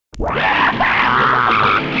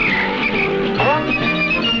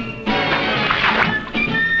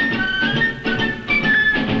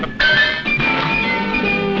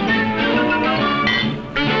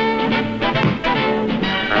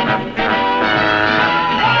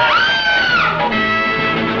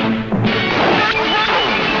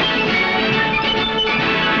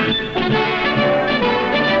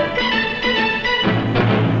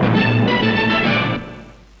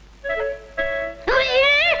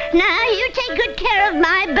Now, you take good care of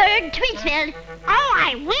my bird, Tweetsville. Oh,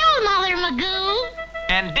 I will, Mother Magoo.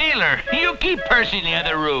 And Dealer, you keep Percy in the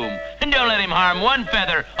other room. And don't let him harm one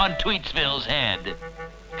feather on Tweetsville's head.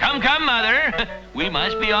 Come, come, Mother. We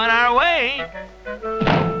must be on our way.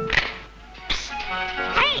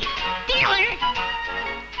 Hey, Dealer.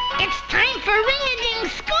 It's time for Ring-a-Ding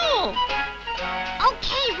school.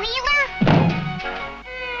 Okay, Wheeler.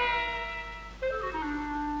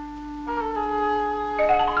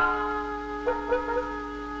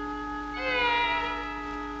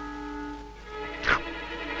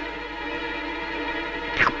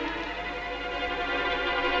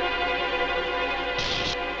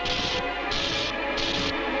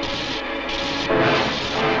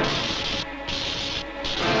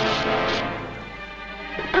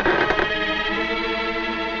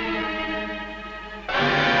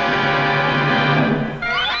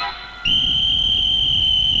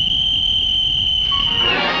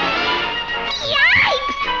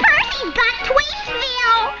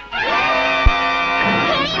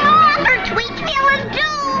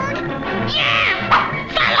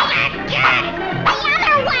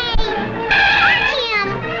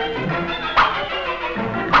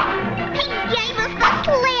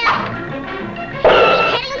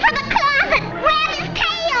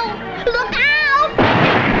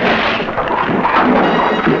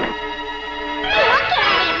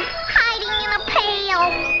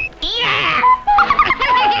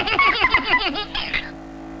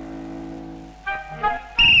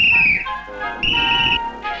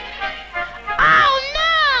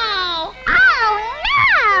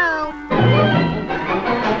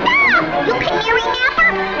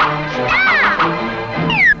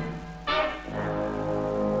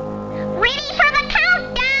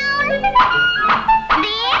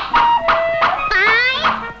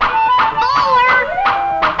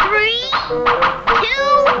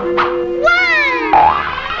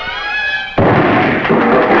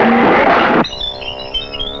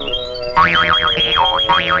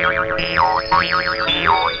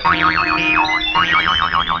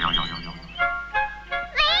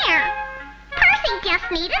 There! Percy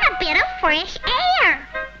just needed a bit of fresh air.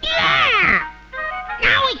 Yeah!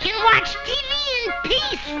 Now we can watch TV in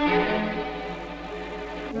peace.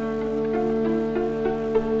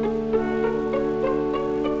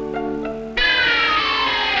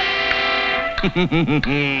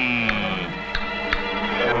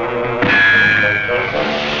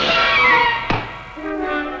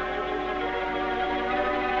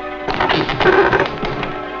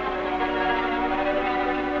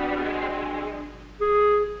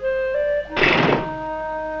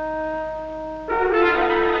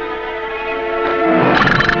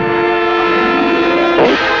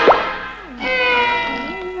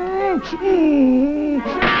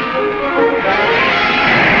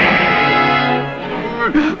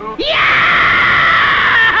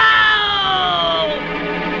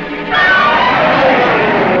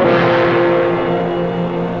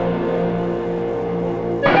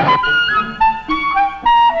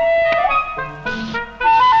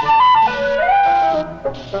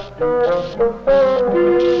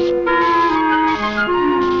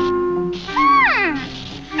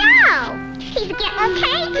 He's getting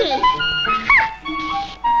cagey.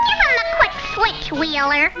 Give him the quick switch,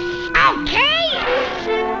 Wheeler. Okay.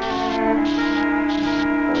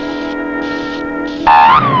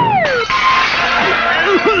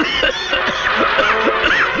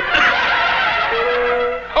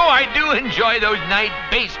 Oh, I do enjoy those night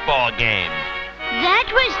baseball games. That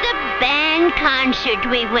was the band concert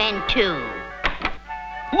we went to.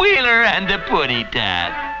 Wheeler and the Putty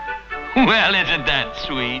Tat. Well, isn't that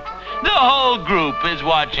sweet? The whole group is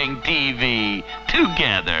watching TV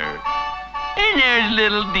together. And there's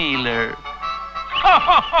little Dealer. Ho,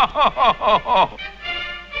 ho, ho, ho, ho, ho.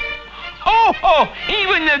 Ho, ho!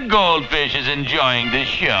 Even the goldfish is enjoying the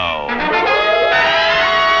show.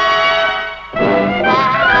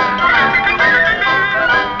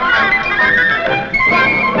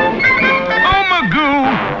 Oh,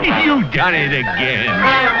 Magoo, you've done it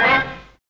again.